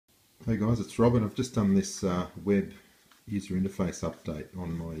Hey guys, it's Robin. I've just done this web user interface update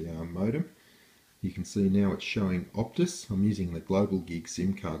on my modem. You can see now it's showing Optus. I'm using the Global Gig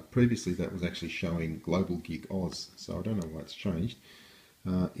SIM card. Previously that was actually showing Global Gig Oz, so I don't know why it's changed.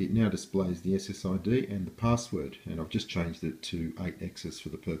 It now displays the SSID and the password, and I've just changed it to 8x's for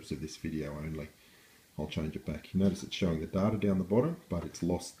the purpose of this video only. I'll change it back. You notice it's showing the data down the bottom, but it's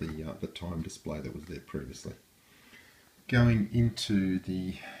lost the time display that was there previously. Going into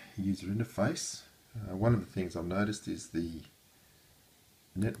the user interface, one of the things I've noticed is the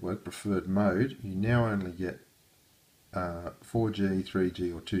network preferred mode. You now only get 4G,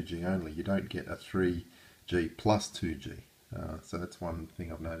 3G or 2G only. You don't get a 3G plus 2G. So that's one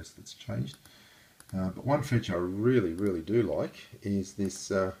thing I've noticed that's changed. But one feature I really do like is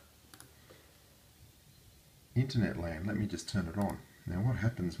this internet LAN. Let me just turn it on. Now what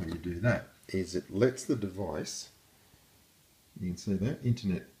happens when you do that is it lets the device, you can see that,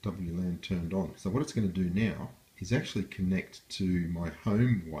 Internet WLAN turned on. So what it's going to do now is actually connect to my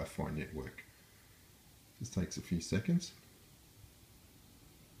home Wi-Fi network. Just takes a few seconds.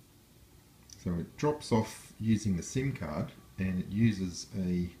 So it drops off using the SIM card and it uses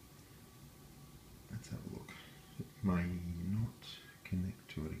a, let's have a look, it may not connect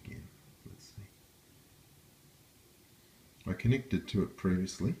to it again. Let's see. I connected to it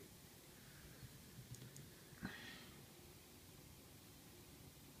previously.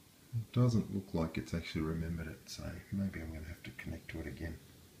 It doesn't look like it's actually remembered it, so maybe I'm going to have to connect to it again.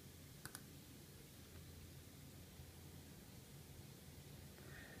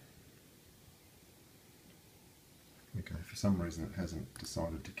 Okay, for some reason it hasn't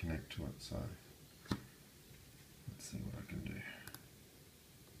decided to connect to it, so let's see what I can do.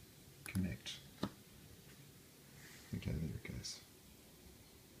 Connect. Okay, there it goes.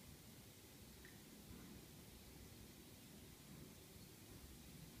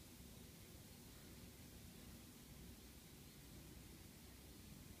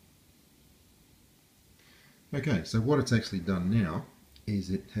 Okay, so what it's actually done now is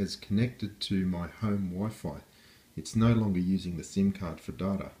it has connected to my home Wi-Fi. It's no longer using the SIM card for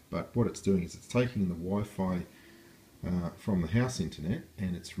data, but what it's doing is it's taking the Wi-Fi from the house internet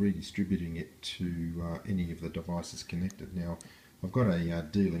and it's redistributing it to any of the devices connected. Now, I've got a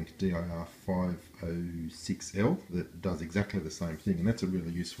D-Link DIR506L that does exactly the same thing, and that's a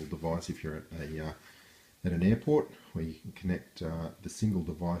really useful device if you're at an airport, where you can connect the single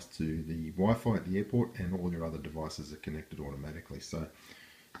device to the Wi-Fi at the airport and all your other devices are connected automatically. So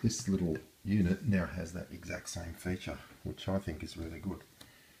this little unit now has that exact same feature, which I think is really good.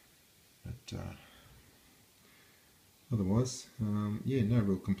 But otherwise, yeah, no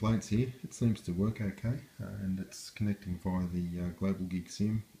real complaints here. It seems to work okay, and it's connecting via the Global Gig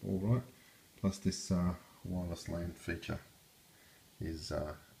SIM alright, plus this wireless LAN feature is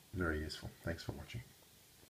very useful. Thanks for watching.